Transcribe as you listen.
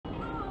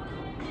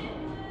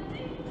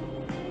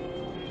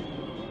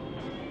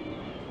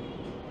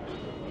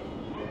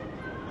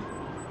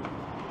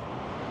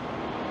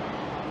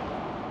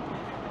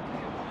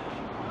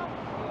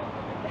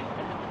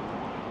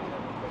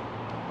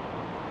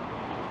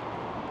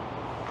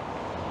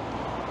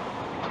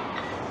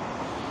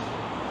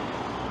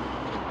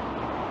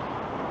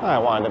I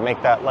wanted to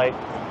make that light.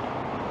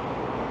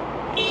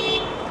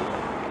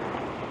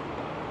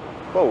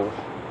 Whoa.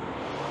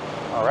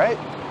 All right.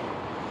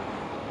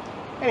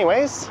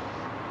 Anyways,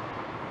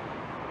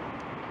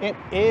 it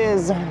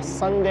is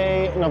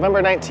Sunday,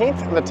 November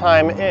 19th. The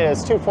time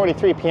is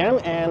 2:43 p.m.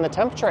 and the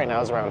temperature right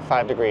now is around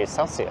 5 degrees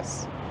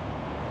Celsius.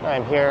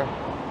 I'm here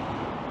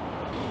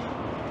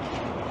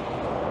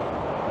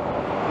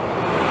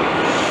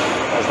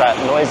as that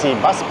noisy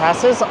bus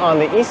passes on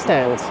the east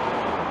end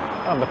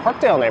of the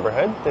Parkdale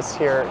neighborhood. This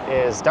here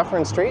is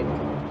Dufferin Street.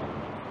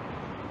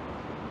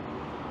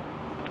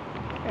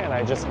 And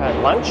I just had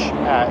lunch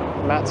at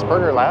Matt's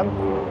Burger Lab.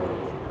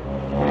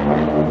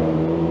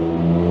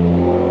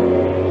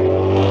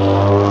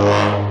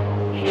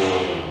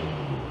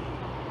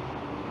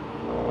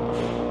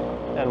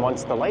 And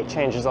once the light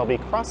changes, I'll be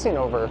crossing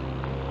over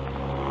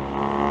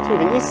to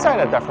the east side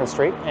of Dufferin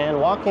Street and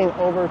walking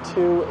over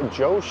to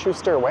Joe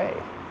Shuster Way.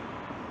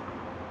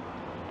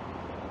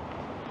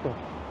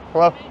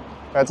 Hello,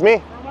 that's me.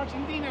 From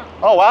Argentina.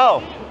 Oh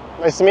wow,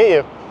 nice to meet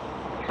you.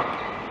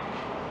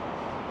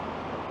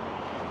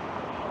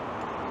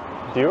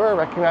 Viewer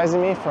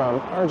recognizing me from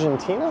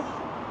Argentina.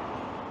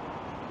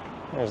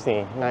 There's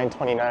the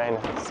 929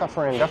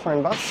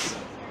 Dufferin bus.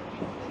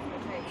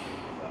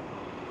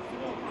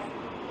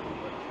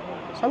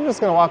 So I'm just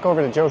going to walk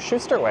over to Joe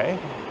Shuster Way,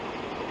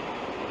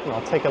 and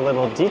I'll take a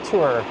little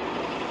detour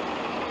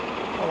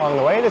along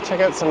the way to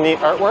check out some neat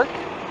artwork.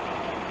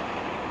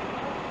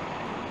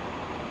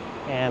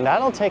 And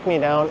that'll take me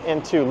down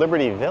into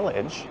Liberty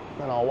Village,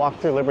 and I'll walk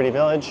through Liberty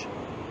Village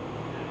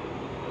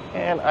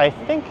and I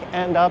think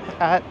end up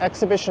at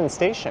Exhibition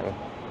Station.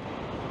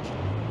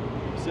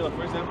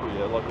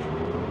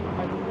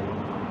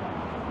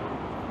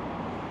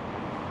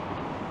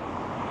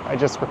 I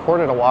just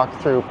recorded a walk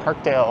through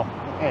Parkdale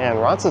and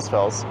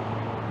Roncesvalles.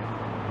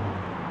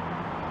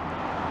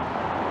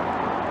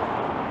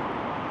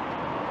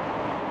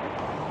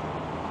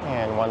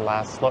 And one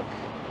last look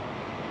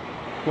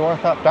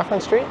north up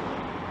Dufferin Street.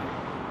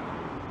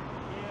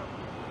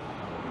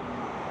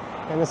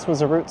 And this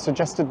was a route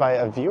suggested by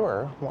a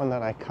viewer, one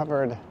that I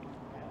covered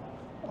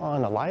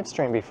on a live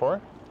stream before,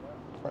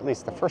 or at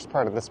least the first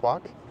part of this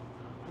walk.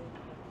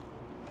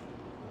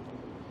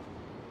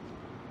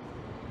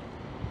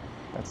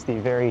 That's the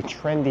very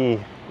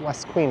trendy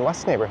West Queen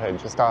West neighborhood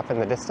just off in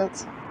the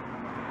distance.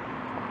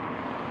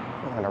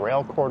 And a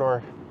rail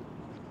corridor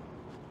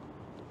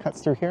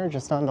cuts through here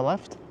just on the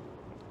left.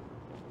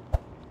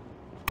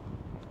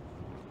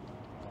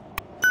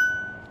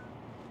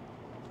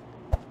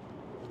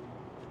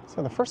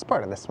 So the first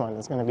part of this one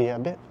is going to be a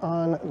bit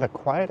on the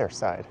quieter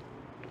side.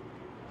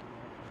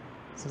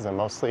 This is a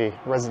mostly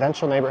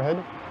residential neighborhood.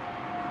 In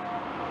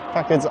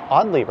fact, it's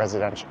oddly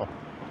residential.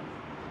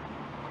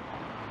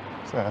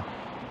 There's a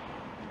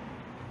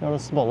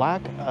noticeable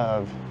lack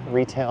of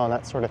retail and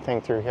that sort of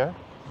thing through here.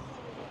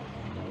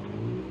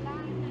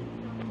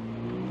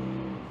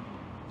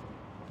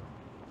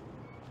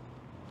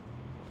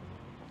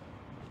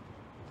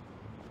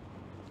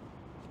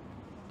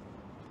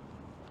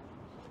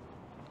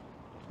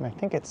 And I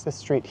think it's this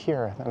street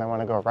here that I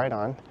want to go right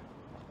on.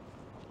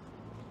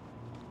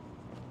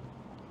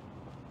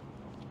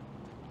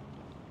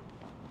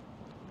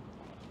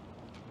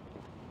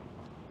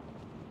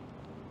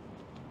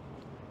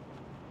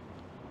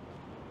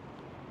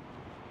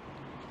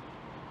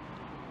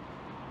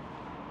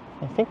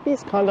 I think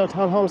these condo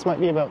townhomes might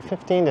be about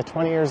 15 to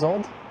 20 years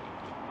old.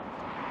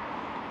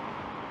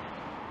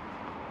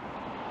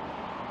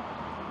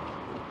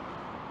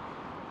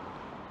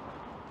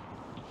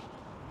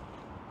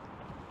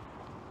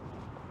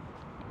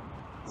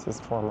 This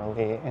is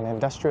formerly an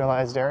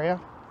industrialized area.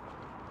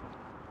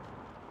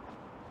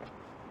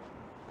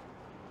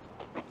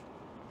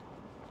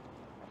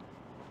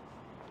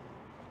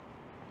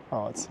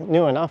 Well, it's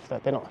new enough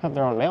that they don't have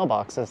their own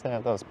mailboxes. They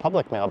have those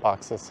public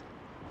mailboxes.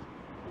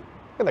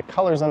 Look at the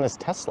colors on this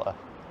Tesla.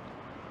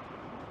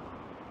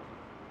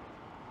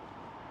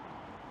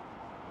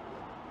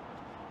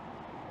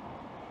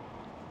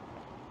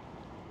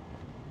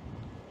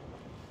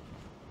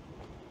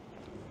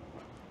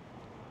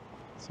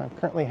 So I'm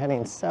currently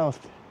heading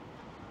south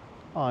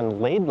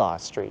on Laidlaw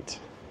Street.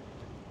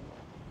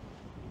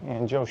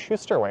 And Joe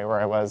Shuster Way,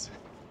 where I was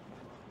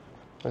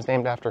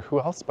named after who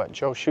else but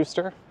Joe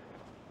Shuster,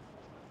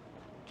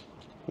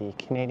 the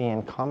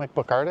Canadian comic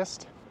book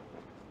artist,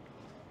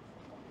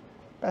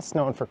 best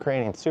known for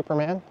creating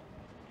Superman.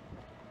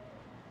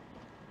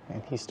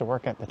 And he used to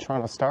work at the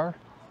Toronto Star.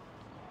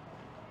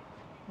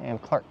 And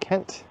Clark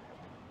Kent,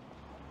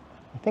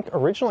 I think,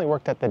 originally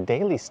worked at the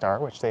Daily Star,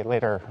 which they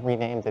later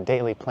renamed the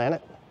Daily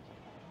Planet.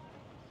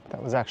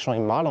 That was actually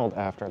modeled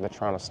after the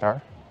Toronto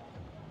Star.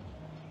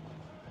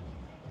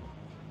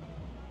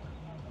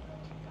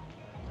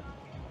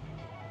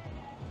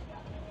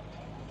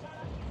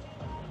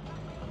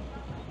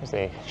 There's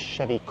a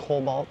Chevy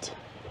Cobalt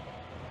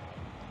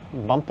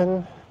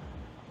bumpin'.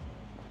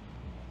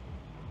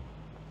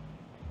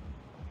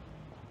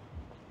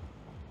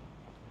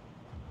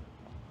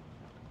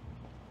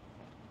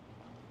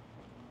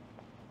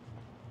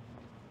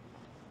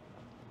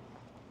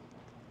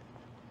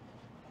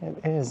 It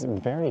is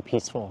very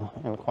peaceful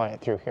and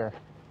quiet through here.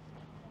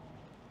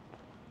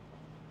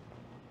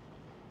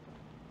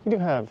 We do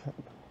have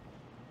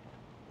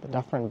the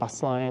Dufferin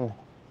bus line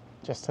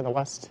just to the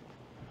west,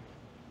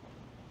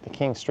 the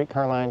King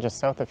streetcar line just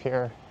south of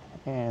here,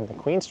 and the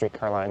Queen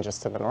streetcar line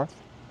just to the north.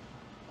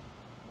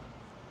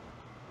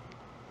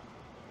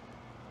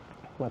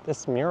 But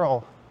this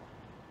mural,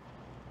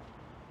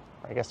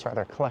 or I guess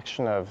rather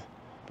collection of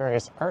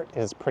various art,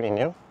 is pretty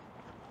new.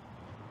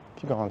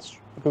 If you go on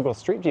Google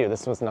Street View,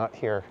 this was not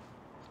here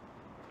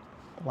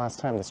the last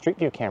time the Street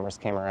View cameras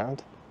came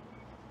around.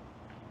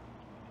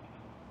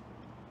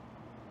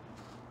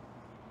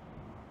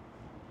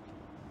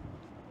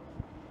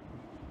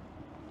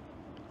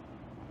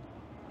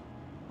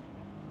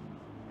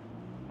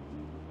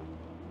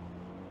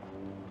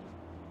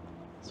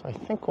 So I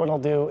think what I'll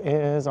do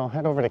is I'll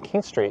head over to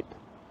King Street,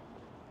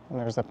 and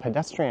there's a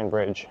pedestrian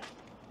bridge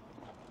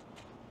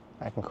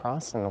I can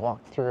cross and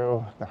walk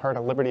through the heart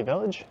of Liberty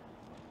Village.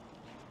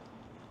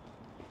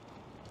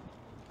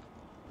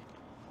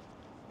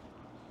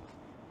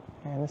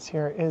 And this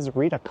here is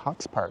Rita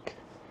Cox Park,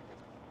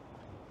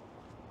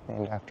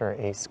 named after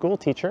a school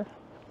teacher.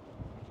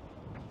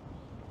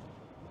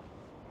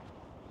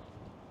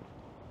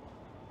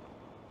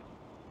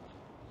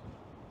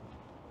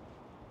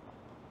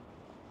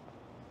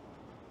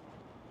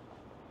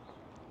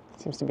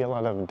 Seems to be a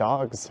lot of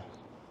dogs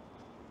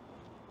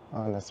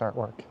on this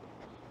artwork.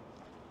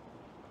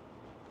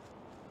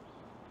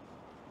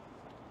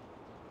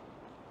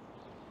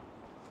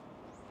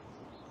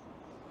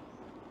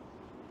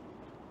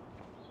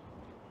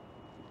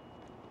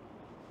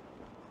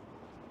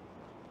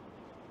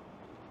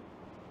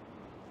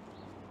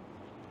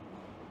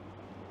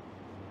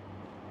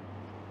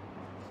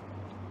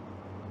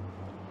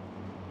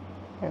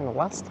 And the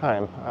last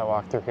time I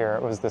walked through here,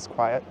 it was this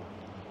quiet.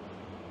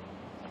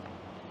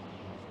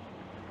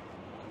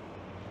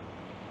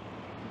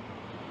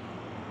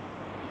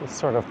 These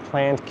sort of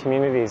planned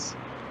communities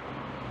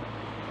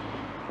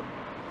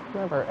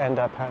never end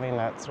up having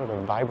that sort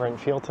of vibrant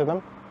feel to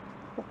them.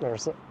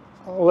 There's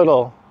a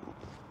little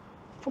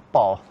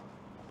football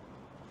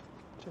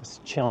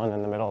just chilling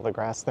in the middle of the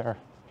grass there.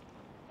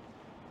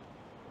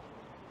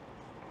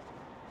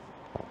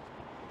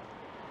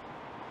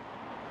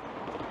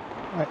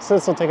 All right, so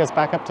this will take us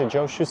back up to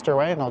Joe Shuster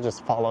Way, and I'll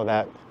just follow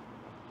that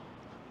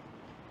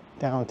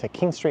down to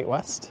King Street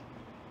West.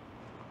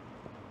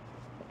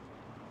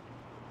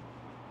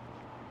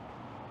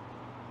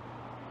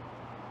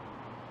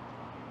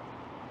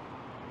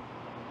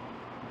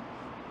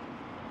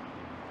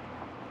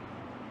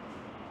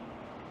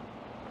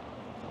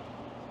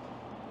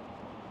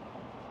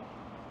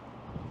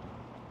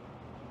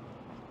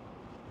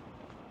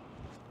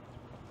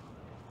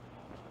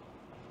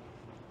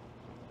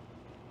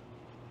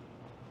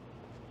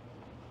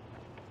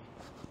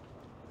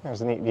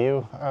 There's a neat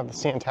view of the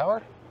CN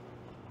Tower.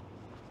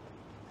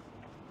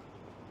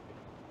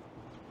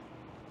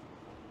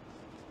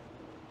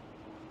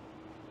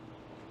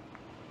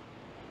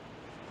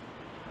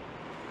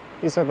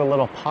 These are the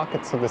little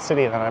pockets of the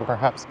city that I'm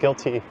perhaps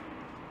guilty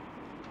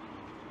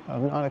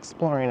of not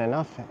exploring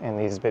enough in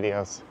these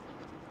videos.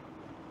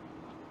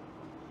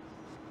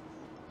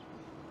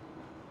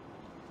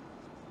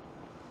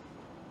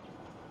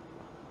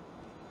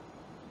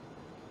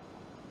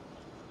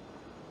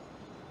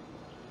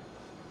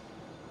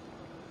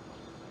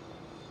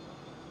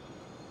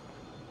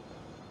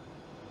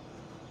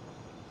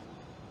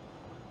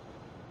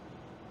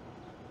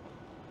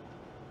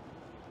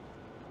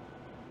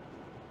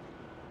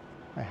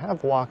 I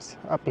have walked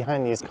up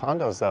behind these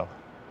condos though,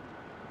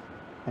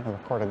 and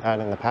recorded that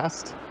in the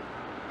past.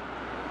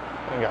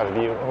 I got a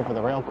view over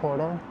the rail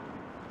corridor.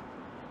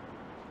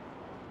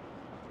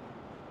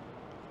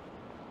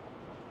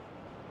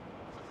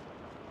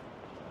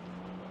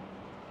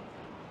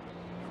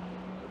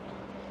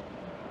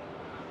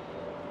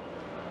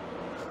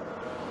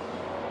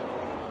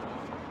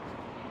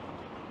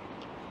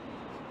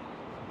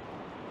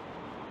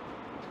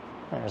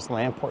 There's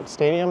Lamport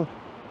Stadium,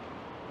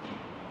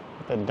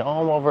 the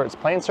dome over its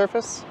playing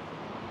surface.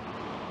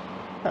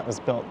 That was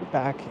built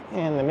back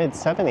in the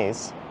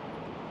mid-70s.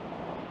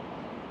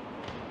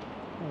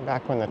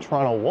 Back when the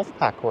Toronto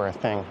Wolfpack were a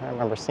thing. I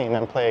remember seeing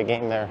them play a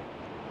game there.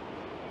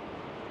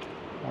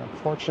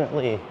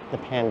 Unfortunately, the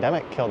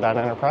pandemic killed that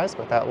enterprise,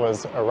 but that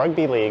was a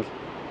rugby league,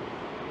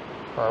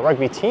 or a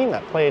rugby team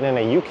that played in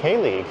a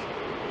UK league.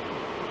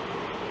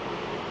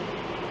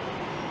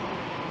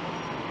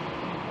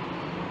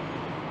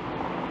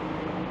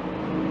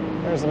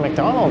 There's a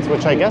McDonald's,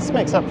 which I guess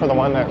makes up for the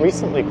one that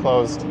recently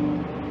closed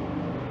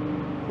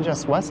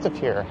just west of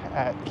here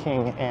at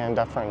King and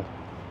Dufferin.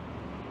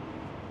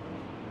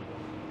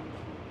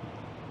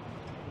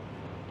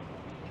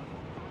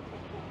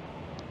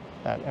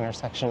 That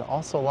intersection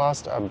also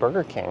lost a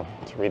Burger King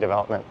to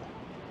redevelopment.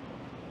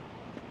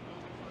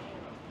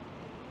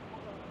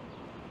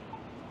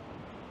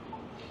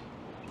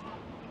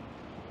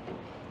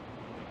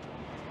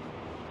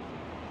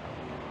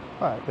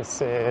 But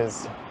this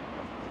is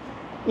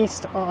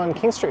east on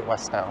King Street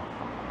West now.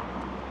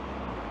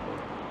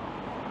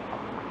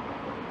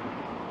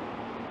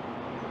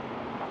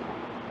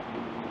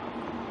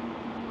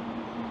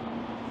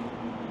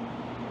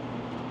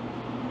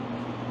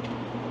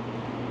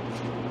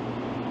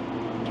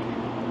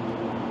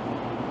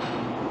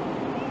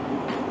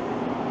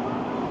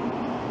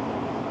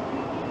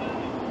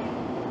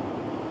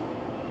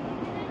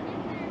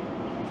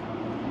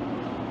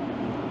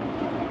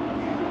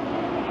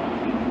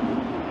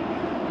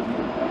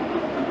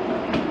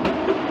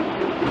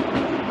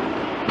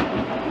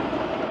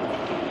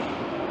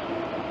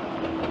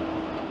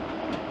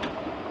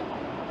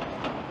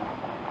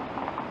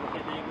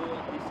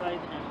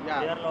 side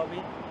and their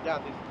lobby. Yeah,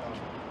 this.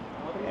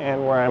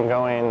 And where I'm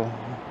going,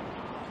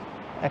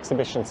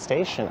 Exhibition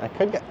Station, I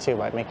could get to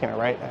by making a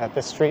right at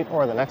this street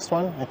or the next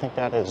one. I think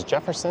that is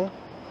Jefferson.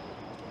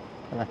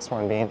 The next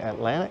one being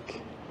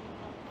Atlantic.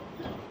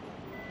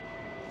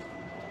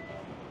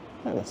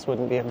 And this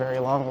wouldn't be a very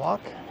long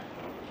walk.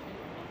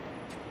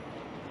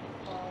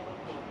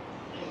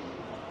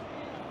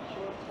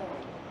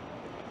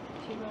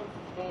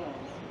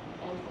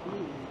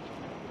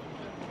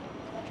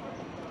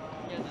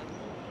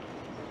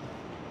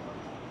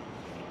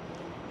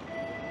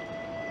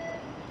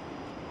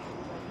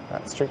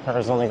 That streetcar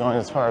is only going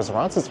as far as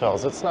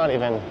Roncesvalles. It's not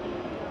even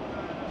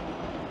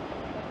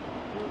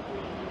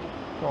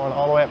going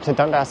all the way up to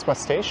Dundas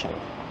West Station.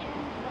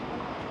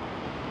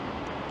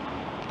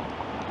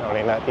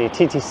 Noting that the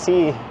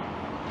TTC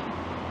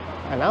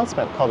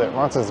announcement called it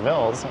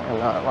Roncesvalles and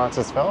not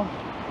Roncesvalles.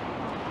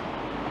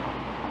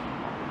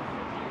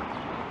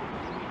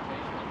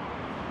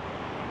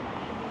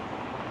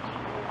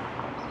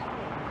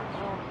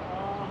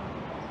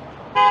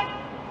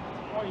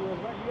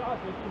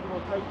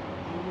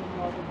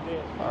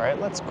 All right,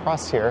 let's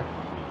cross here.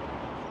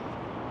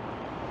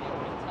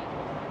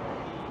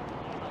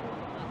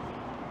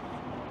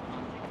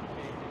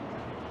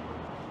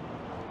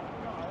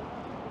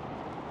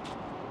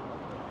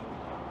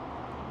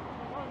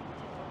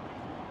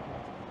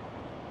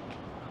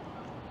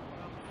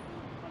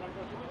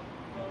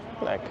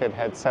 I could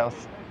head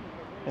south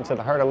into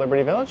the heart of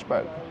Liberty Village,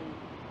 but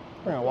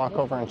we're going to walk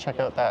over and check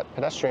out that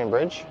pedestrian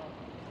bridge.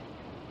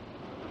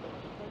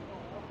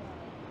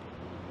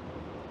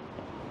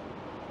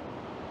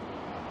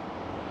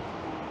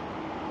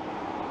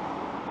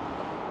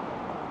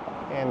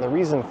 And the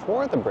reason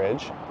for the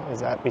bridge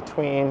is that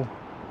between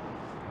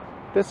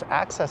this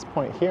access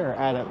point here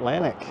at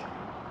Atlantic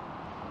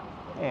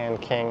and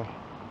King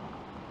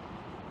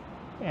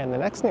and the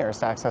next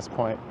nearest access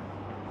point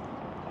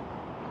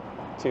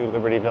to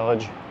Liberty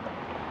Village,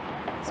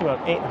 it's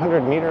about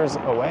 800 meters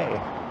away.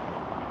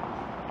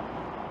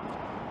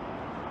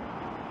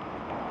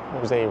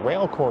 There's a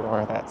rail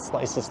corridor that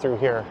slices through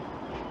here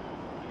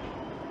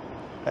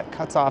that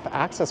cuts off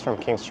access from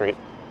King Street.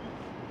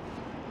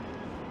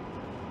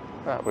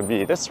 That would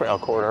be this rail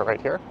corridor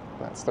right here.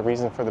 That's the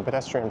reason for the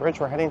pedestrian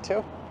bridge we're heading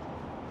to.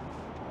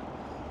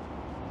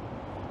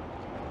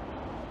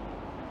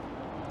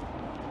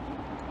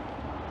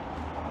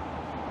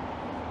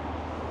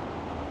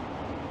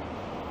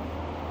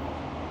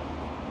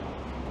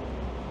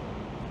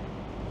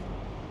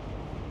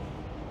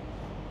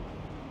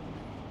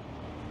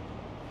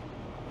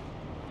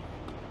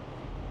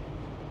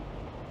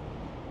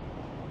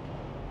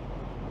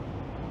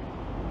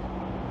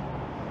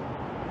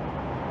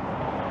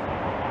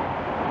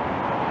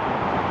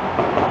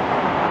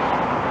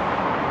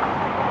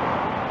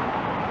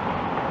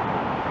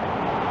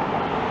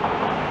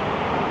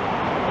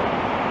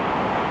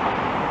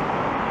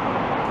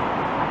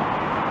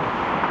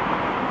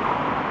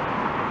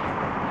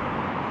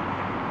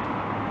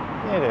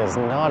 It is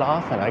not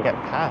often I get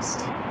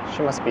past.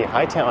 She must be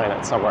hightailing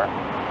it somewhere.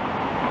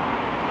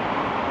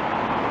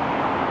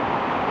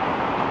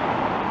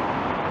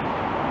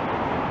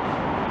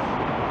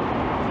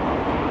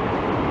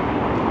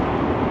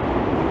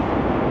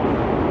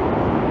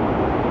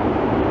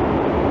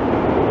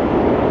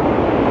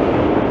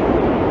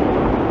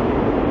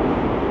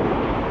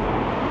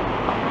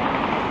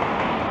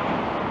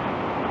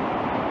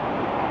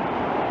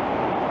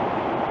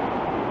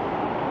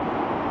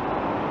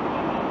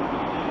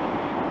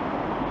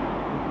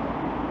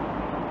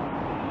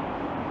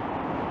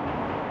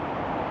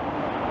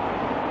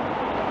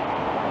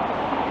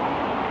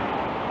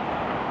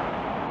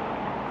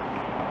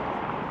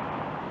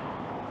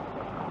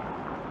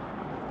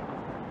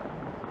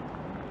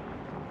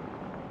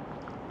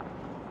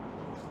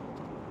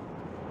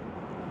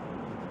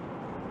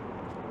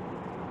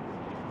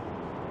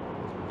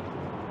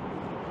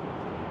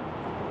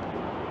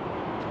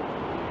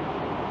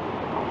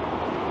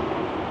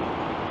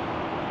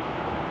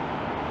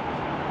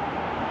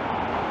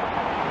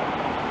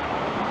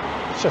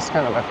 It's just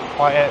kind of a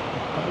quiet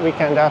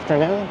weekend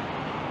afternoon.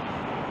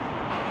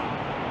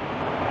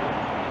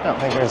 I don't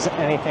think there's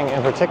anything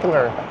in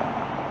particular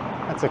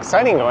that's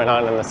exciting going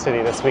on in the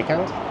city this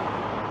weekend.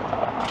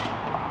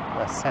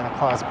 The Santa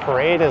Claus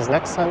Parade is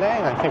next Sunday,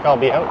 and I think I'll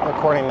be out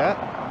recording that.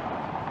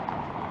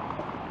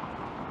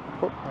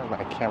 Oop, there's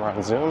my camera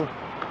on zoom.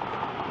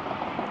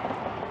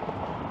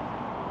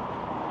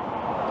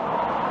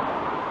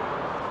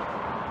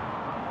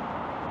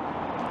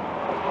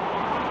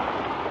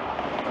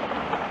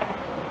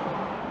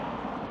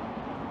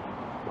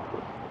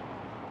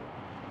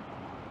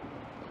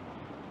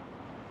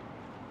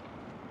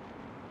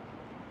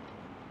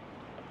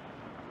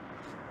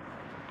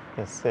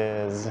 This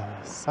is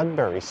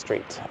Sudbury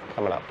Street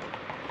coming up.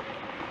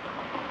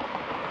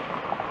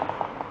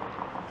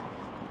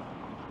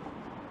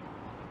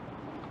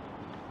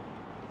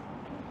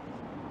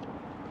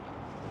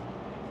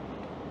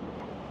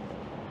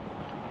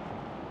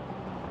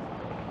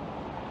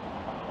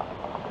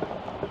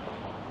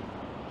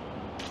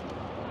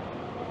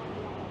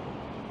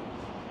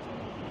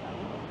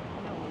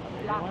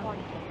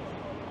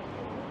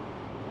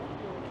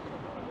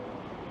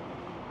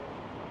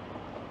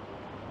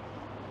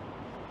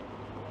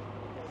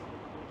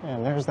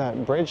 And there's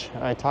that bridge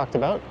I talked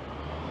about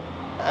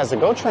as a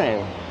GO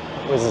train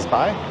whizzes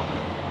by.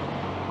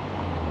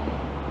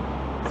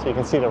 So you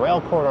can see the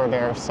rail corridor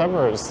there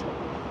severs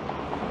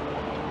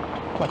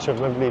much of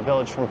Liberty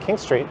Village from King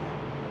Street.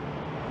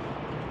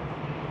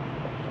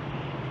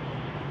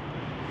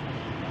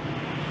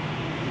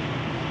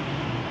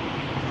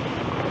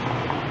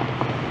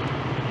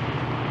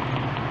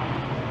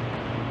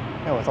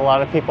 And with a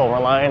lot of people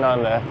relying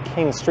on the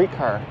King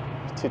streetcar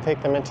to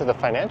take them into the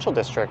financial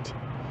district,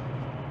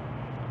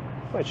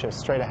 which is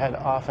straight ahead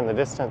off in the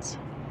distance.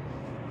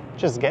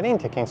 Just getting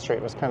to King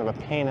Street was kind of a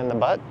pain in the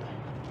butt.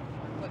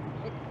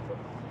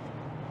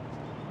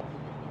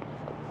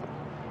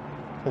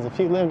 Because if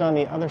you lived on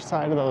the other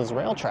side of those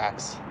rail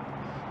tracks,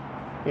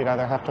 you'd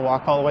either have to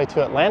walk all the way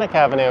to Atlantic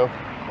Avenue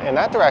in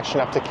that direction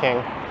up to King,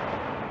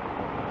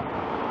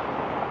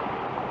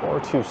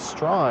 or to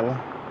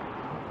Strawn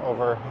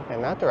over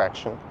in that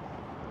direction.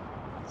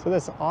 So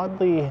this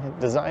oddly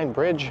designed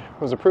bridge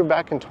was approved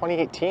back in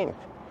 2018.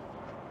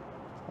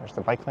 There's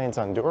the bike lanes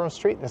on Douro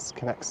Street. This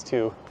connects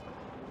to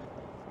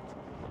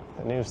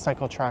the new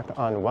cycle track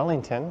on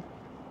Wellington.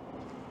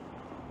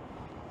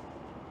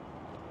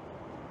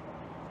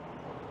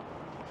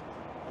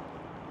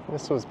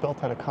 This was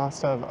built at a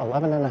cost of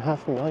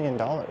 $11.5 million.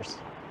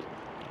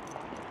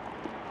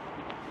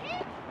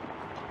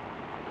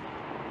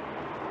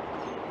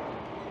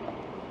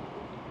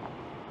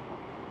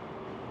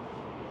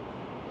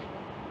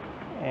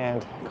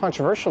 And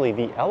controversially,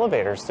 the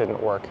elevators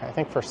didn't work, I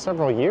think, for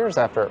several years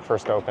after it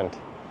first opened.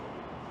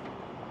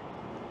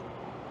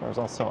 There was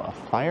also a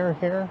fire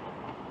here.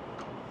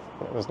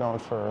 It was known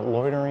for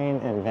loitering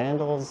and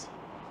vandals.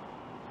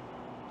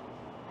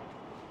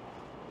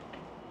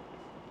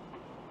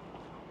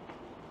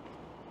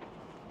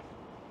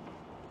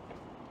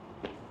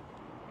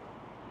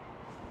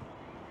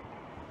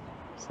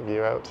 So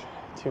view out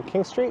to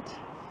King Street.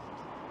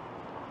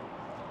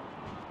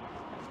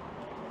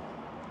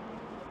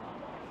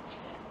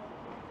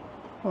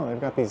 Oh,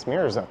 they've got these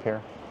mirrors up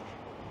here.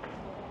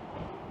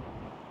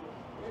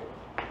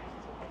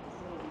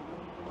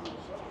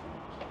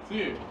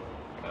 See?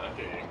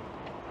 Okay.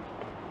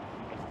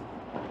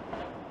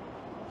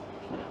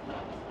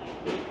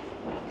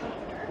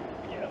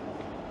 Yep.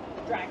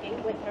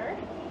 Dragging with her.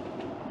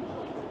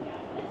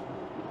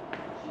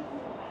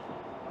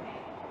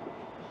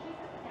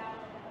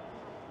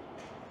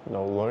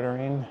 No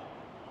loitering.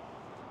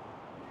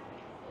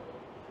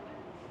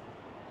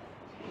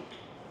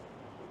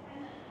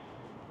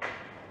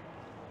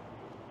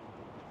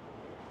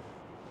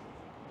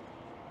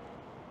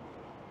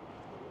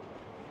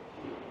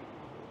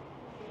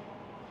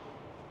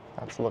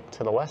 Let's look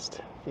to the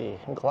west. The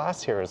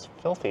glass here is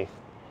filthy.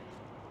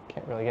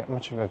 Can't really get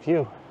much of a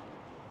view.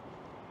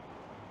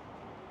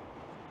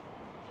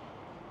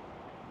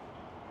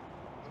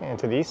 And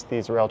to the east,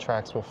 these rail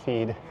tracks will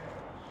feed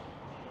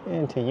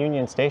into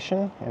Union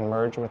Station and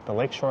merge with the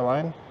Lakeshore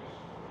Line.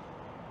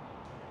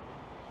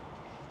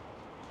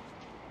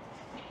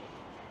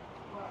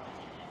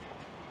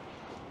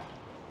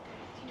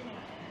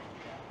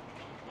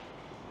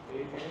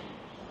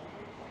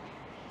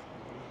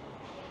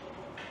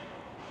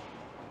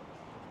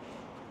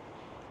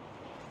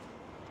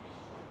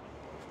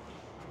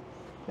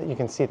 You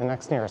can see the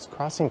next nearest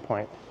crossing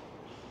point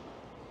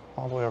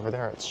all the way over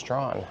there at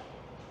Strawn.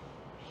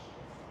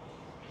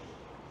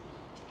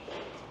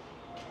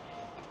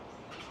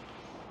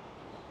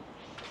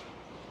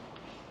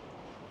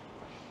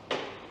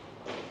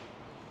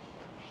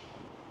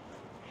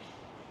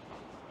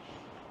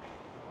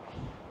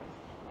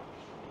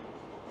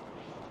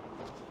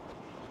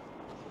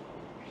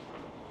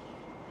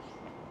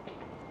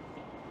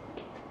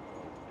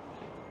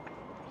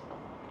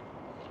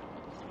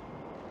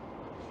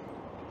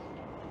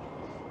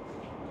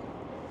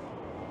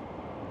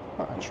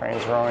 A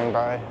train's rolling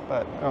by,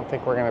 but I don't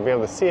think we're going to be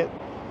able to see it.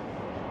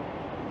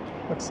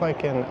 Looks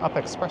like an up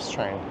express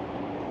train.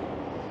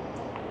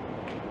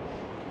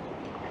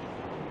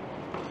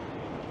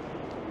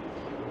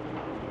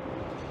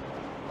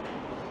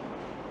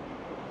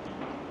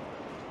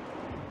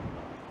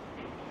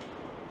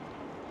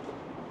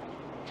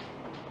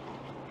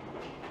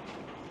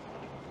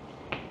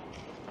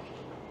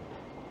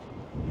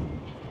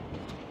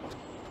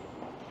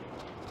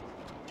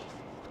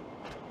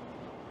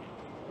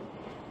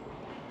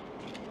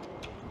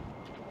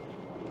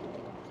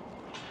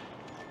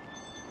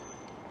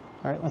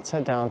 All right, let's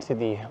head down to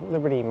the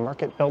Liberty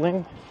Market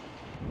building.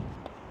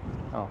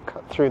 I'll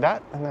cut through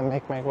that and then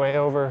make my way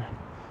over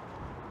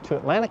to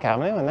Atlantic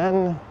Avenue and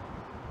then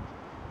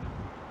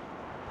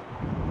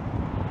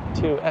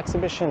to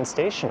Exhibition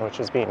Station,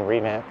 which is being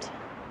revamped.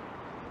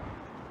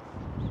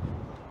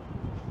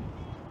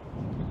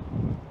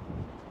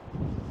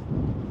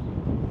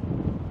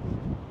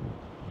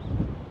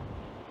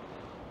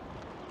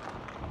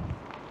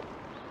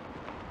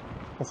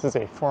 This is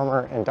a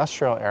former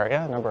industrial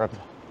area. A number of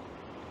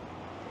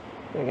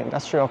big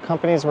industrial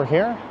companies were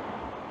here.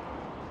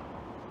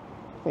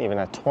 even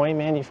a toy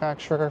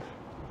manufacturer.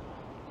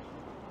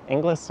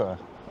 Inglis, a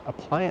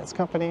appliance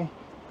company.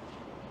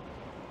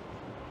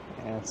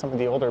 And some of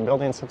the older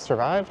buildings have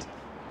survived.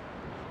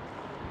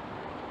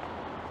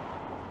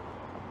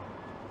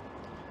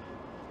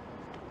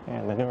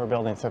 And the newer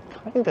buildings have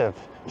kind of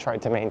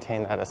tried to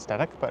maintain that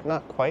aesthetic, but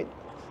not quite.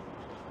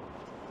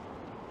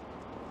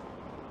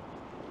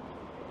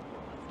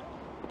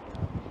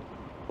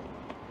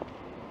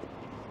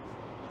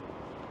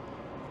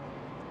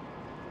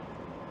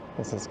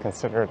 This is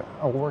considered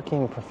a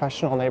working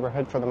professional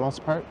neighborhood for the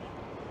most part.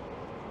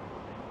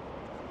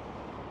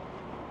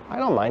 I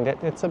don't mind it.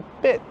 It's a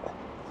bit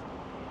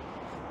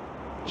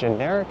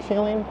generic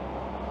feeling.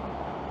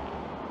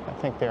 I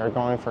think they are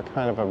going for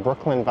kind of a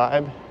Brooklyn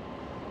vibe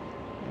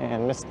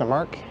and missed the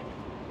mark.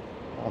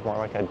 Or more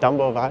like a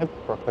Dumbo vibe.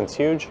 Brooklyn's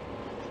huge.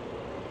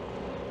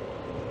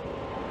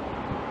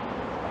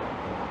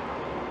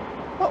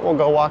 But we'll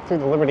go walk through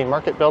the Liberty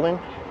Market building.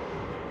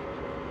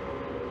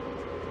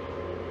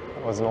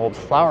 That was an old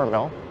flour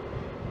mill.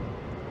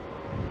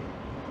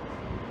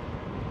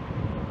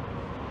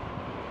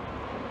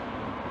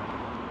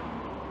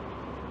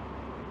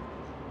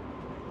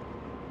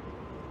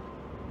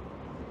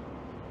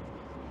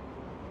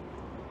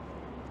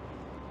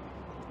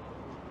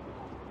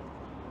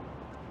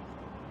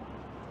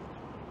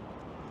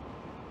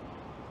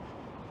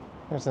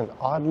 There's an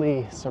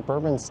oddly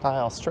suburban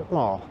style strip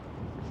mall,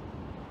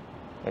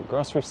 a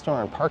grocery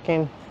store and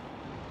parking.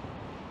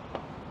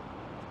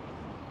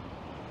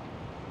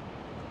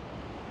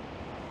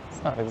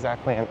 It's not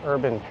exactly an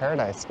urban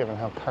paradise given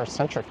how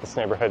car-centric this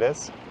neighborhood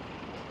is.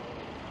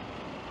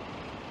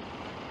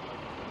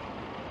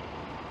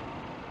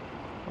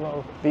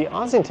 Well, the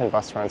Ossington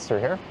bus runs through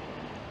here.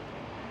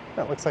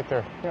 It looks like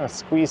they're going to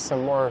squeeze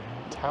some more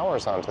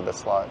towers onto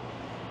this lot.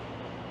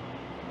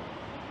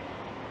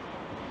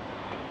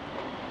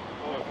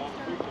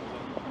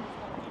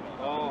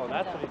 Oh,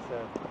 that's what he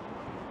said.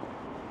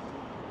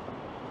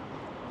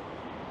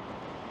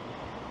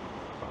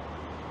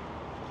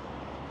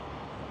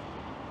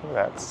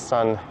 That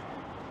sun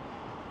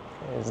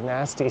is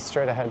nasty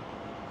straight ahead.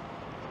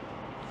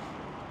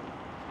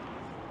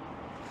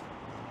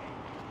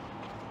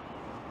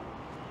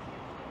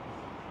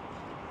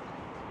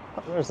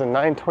 Oh, there's a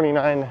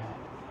 929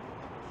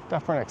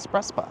 Dufferin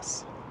Express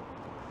bus.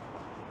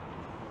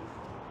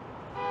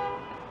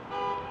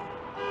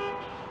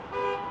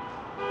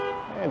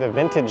 And a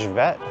vintage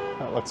vet.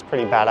 That looks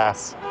pretty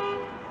badass.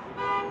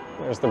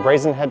 There's the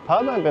Brazen Head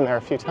Pub. I've been there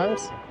a few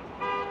times.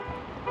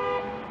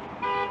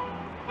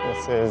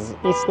 This is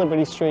East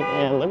Liberty Street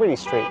and Liberty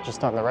Street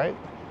just on the right.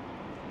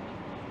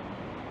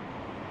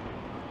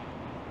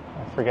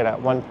 I forget, at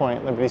one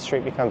point Liberty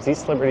Street becomes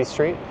East Liberty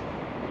Street.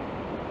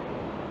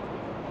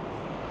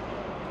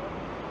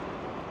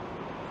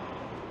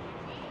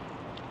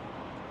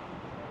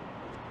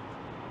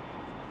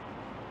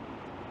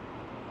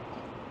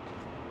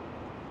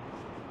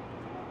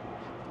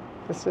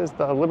 This is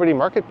the Liberty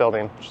Market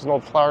building, which is an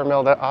old flour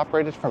mill that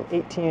operated from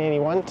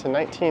 1881 to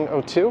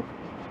 1902.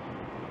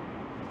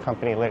 The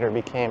company later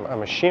became a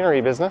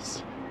machinery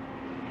business.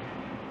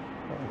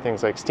 And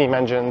things like steam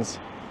engines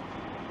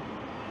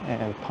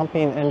and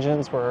pumping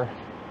engines were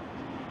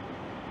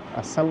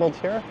assembled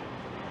here.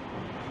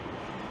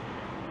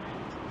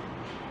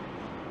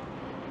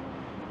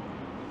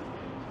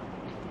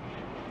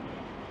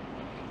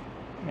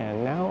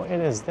 And now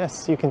it is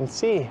this. You can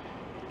see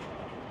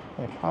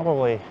they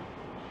probably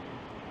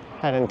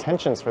had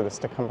intentions for this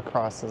to come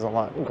across as a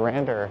lot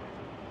grander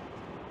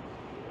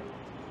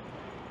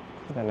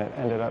than it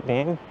ended up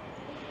being.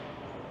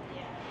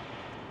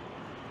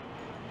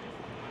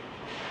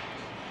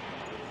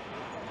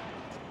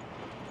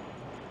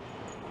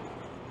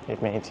 They've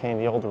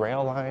maintained the old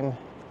rail line.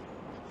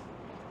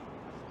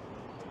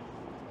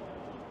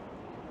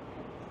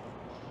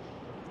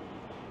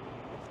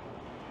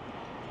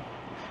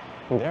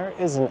 There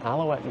is an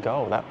Alouette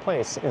Go. That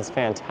place is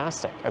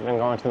fantastic. I've been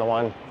going to the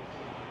one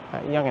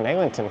at Yonge and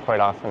Eglinton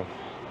quite often.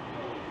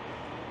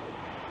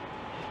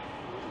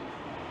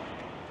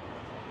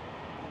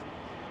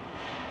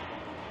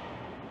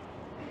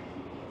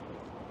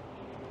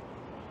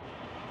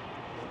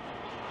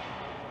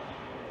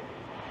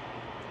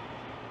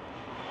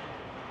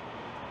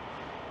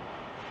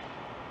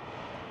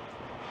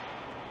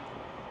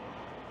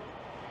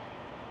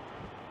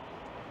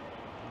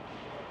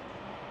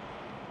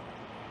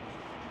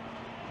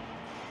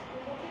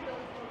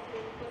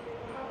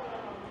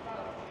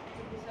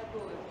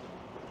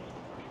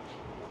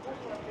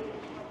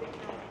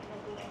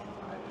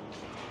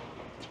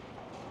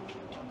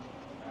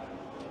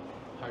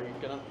 How are you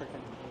gonna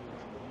freaking?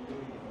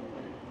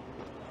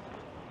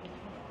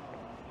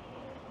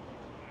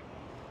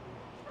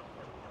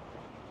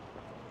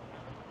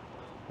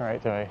 All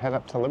right, do I head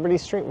up to Liberty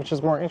Street, which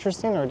is more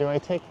interesting, or do I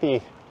take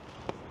the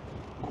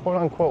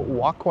quote-unquote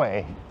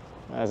walkway,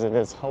 as it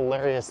is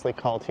hilariously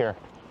called here,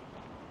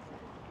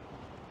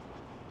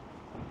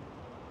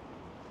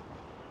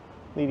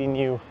 leading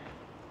you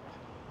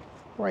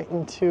right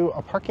into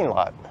a parking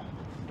lot?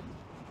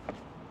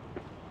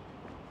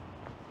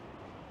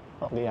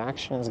 All the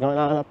action is going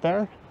on up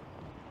there.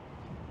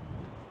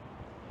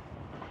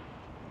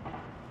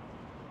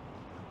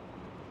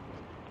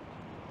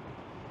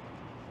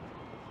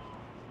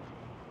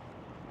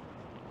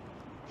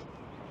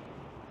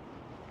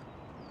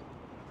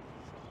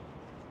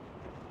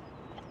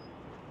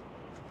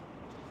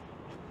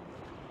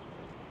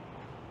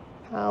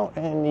 How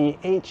in the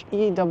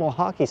HE double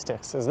hockey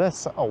sticks is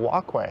this a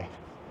walkway?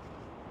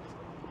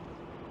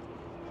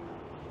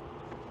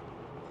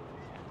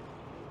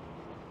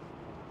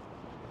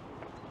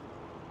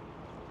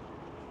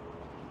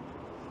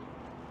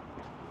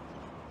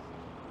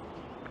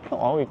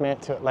 Oh, we've made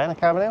it to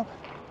Atlantic Avenue.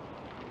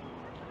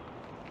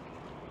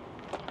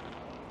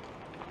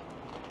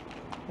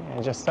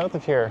 And just south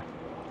of here,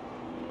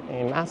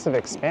 a massive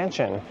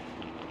expansion.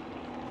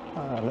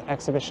 The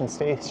exhibition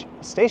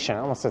station,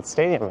 almost at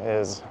stadium,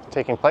 is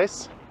taking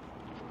place.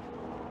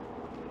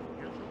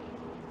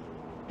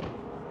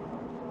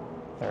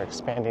 They're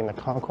expanding the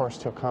concourse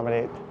to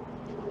accommodate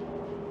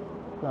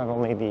not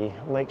only the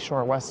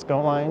Lakeshore West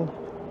GO line,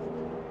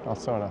 but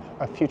also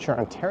a future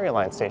Ontario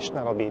line station.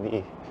 That'll be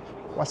the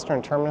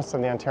western terminus of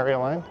the Ontario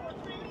line.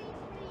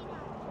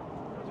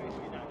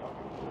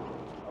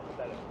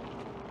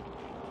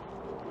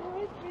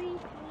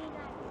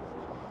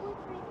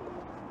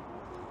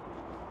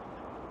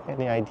 And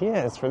the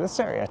idea is for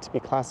this area to be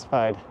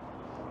classified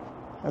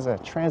as a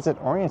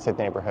transit-oriented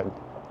neighborhood.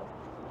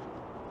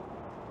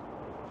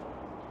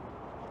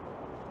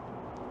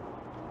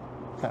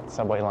 That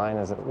subway line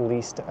is at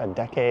least a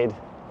decade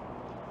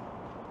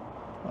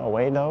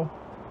away though.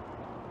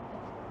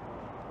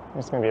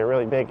 There's going to be a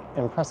really big,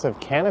 impressive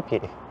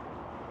canopy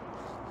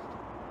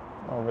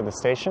over the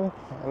station.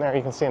 And there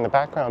you can see in the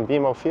background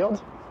BMO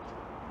Field,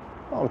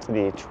 home to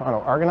the Toronto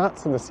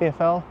Argonauts of the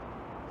CFL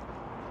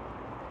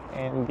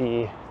and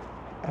the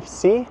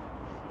FC,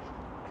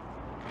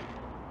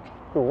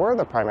 who were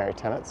the primary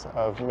tenants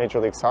of Major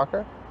League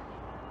Soccer.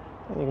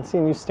 And you can see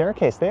a new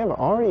staircase. They have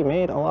already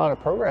made a lot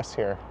of progress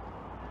here.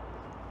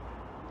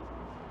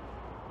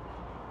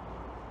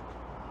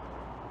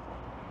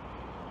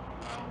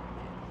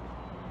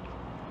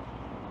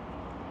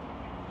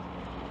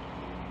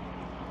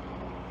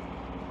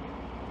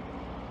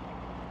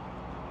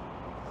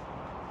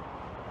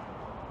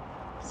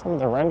 Some of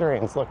the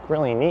renderings look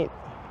really neat.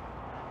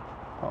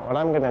 Well, what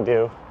I'm going to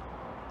do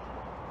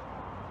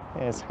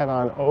is head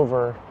on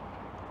over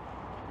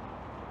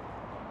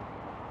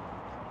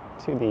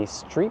to the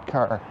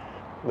streetcar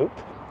loop.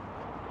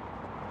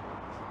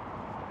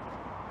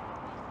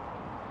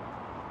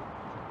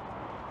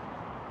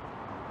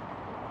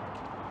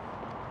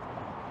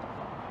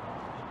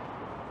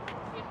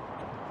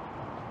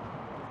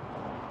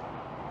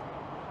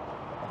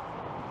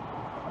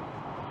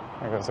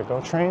 There goes a GO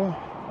train.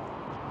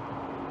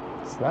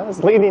 So that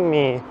is leading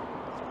me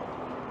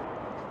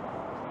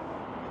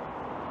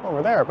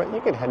over there, but you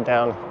could head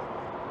down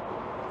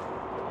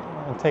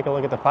and take a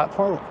look at the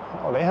platform.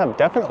 Oh, they have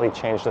definitely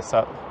changed this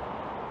up.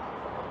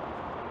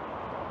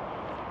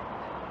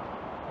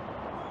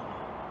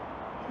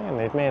 And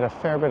they've made a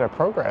fair bit of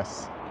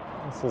progress.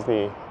 This is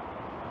the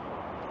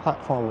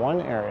platform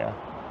 1 area.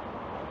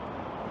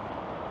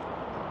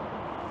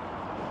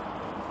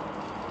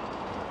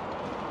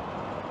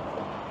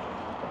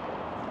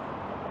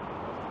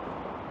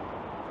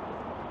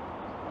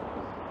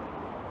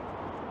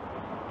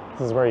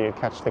 This is where you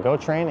catch the GO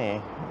train,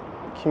 a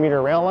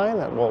commuter rail line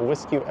that will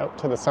whisk you out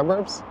to the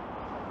suburbs.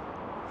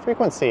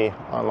 Frequency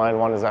on line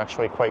 1 is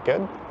actually quite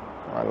good,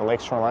 or on the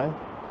Lakeshore line.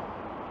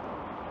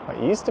 But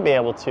you used to be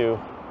able to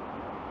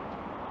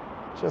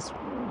just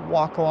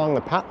walk along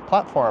the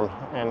platform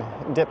and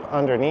dip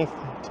underneath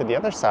to the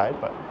other side,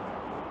 but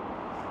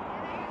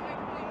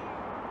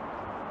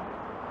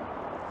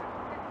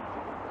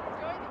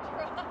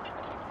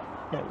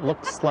it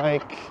looks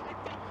like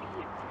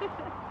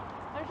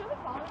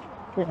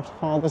we have to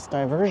follow this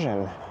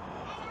diversion.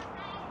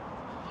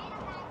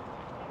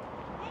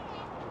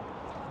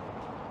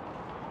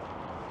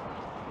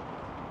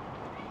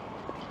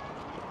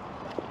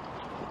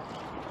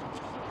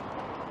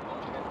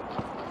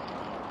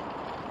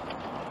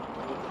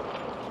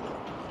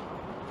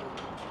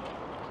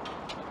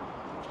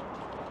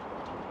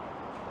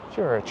 If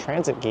you're a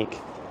transit geek,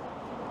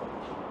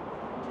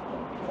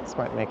 this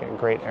might make it a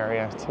great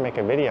area to make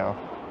a video.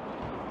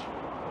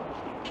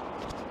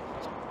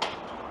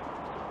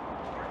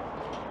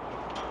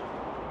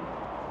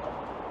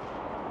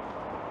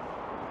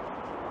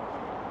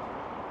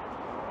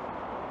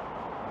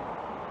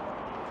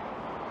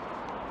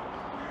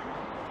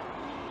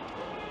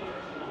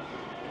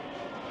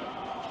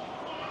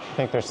 I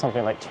think there's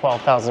something like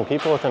 12,000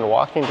 people within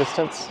walking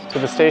distance to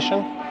the station.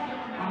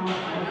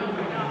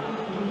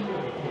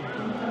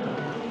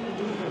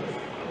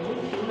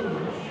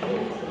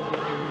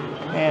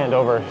 And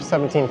over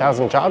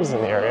 17,000 jobs in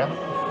the area.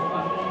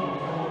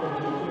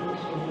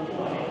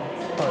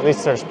 Or at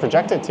least there's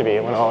projected to be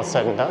when all is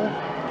said and done.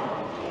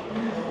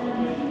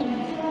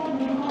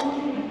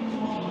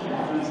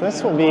 So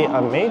this will be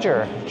a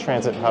major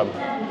transit hub.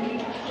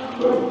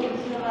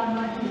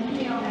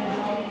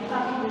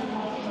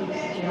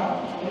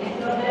 les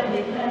horaires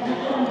des trains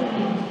sont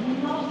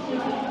dimanche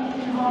seront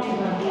suivant les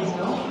heures des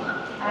eaux,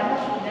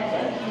 alors que la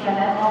sortie à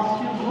l'avance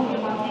sur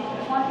gauche.com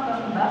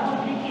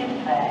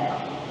 /FR.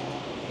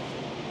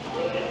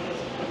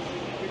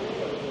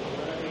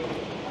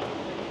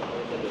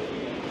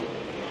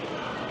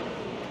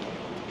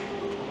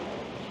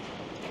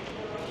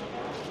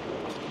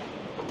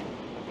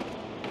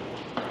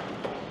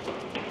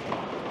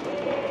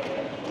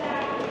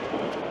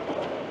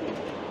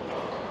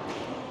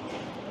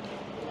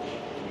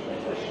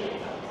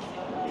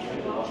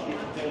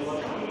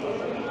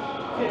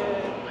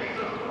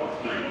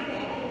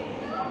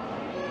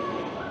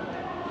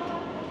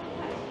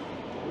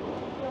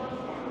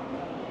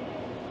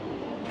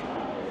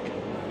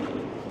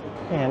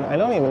 And I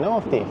don't even know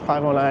if the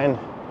 509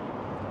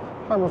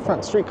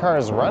 Harborfront streetcar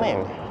is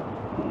running.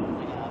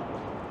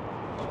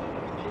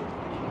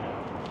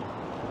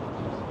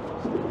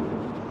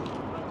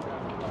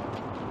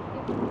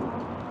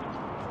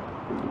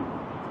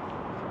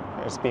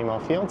 There's BMO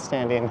Field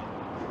standing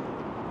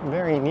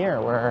very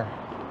near where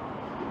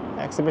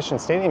the exhibition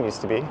stadium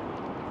used to be.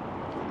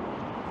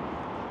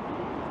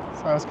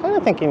 So I was kind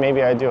of thinking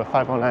maybe I'd do a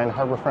 509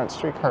 Harborfront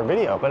streetcar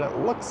video, but it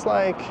looks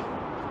like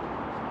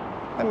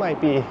I might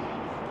be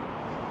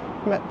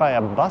met by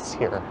a bus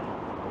here.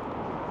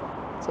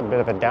 It's a bit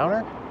of a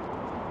downer.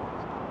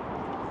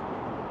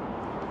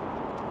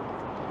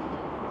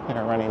 They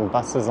were running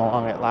buses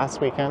along it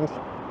last weekend.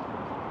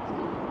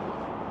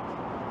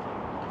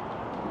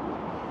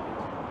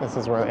 This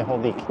is where they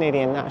hold the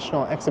Canadian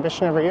National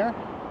Exhibition every year.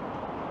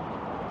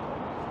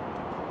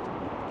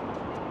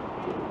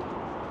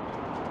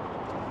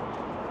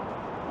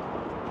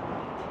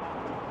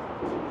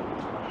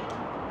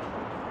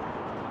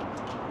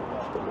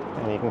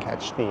 And you can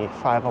catch the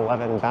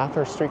 511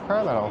 Bathurst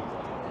streetcar that'll,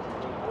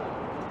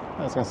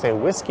 I was going to say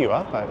whisk you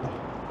up, but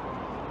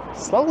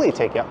slowly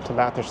take you up to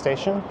Bathurst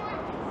Station,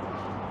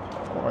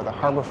 or the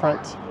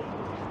Harborfront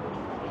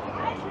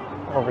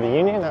over to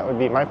Union. That would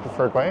be my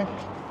preferred way.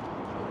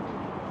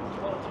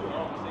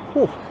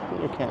 Whew,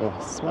 you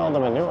can smell the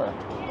manure.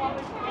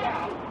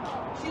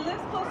 She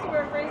lives close to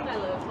where Fraser and I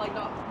live, like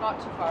not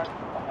too far.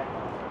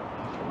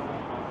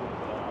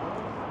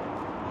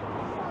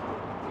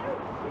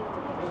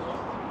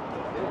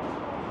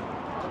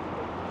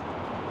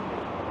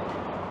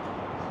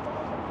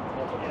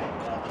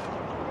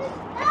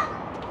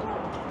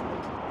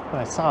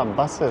 I saw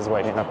buses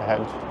waiting up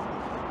ahead.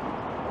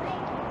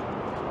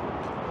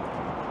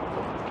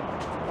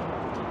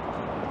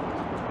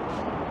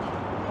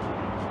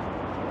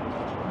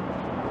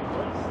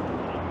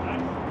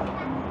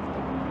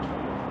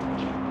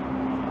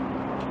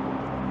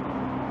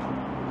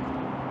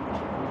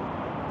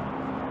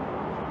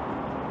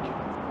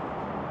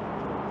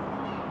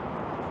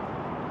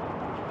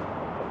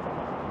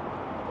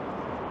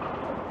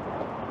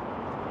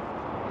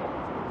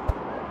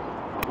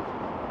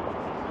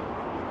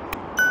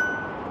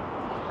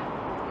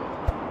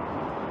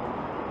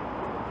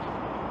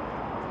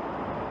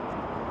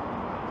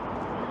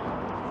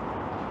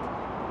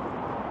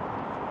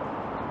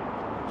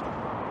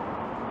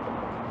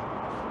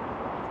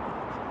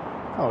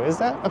 Oh, is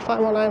that a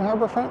 509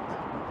 Harborfront?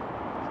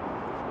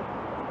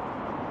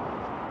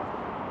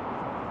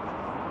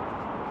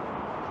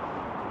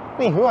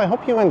 Anywho, I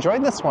hope you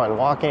enjoyed this one,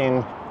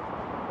 walking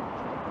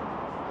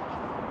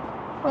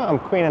from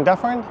Queen and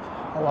Dufferin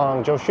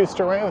along Joe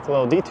Shuster Way with a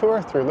little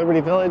detour through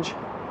Liberty Village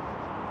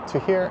to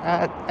here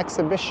at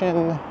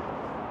Exhibition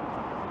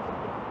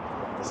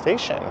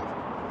Station.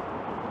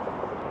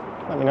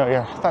 Let me know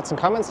your thoughts and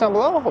comments down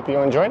below. Hope you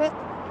enjoyed it.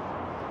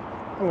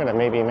 I'm gonna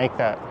maybe make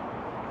that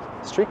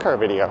streetcar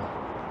video.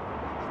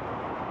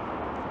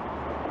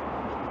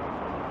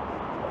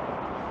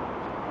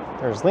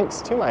 There's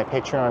links to my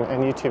Patreon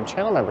and YouTube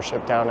channel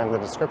membership down in the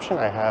description.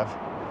 I have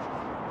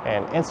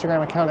an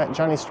Instagram account at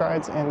Johnny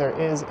Strides, and there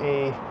is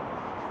a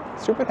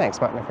super thanks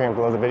button appearing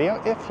below the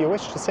video if you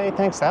wish to say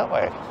thanks that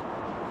way.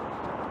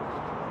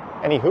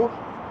 Anywho,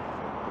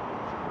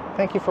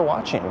 thank you for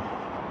watching,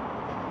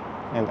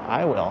 and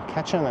I will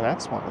catch you in the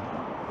next one.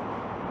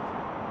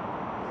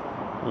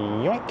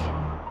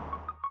 Yoink!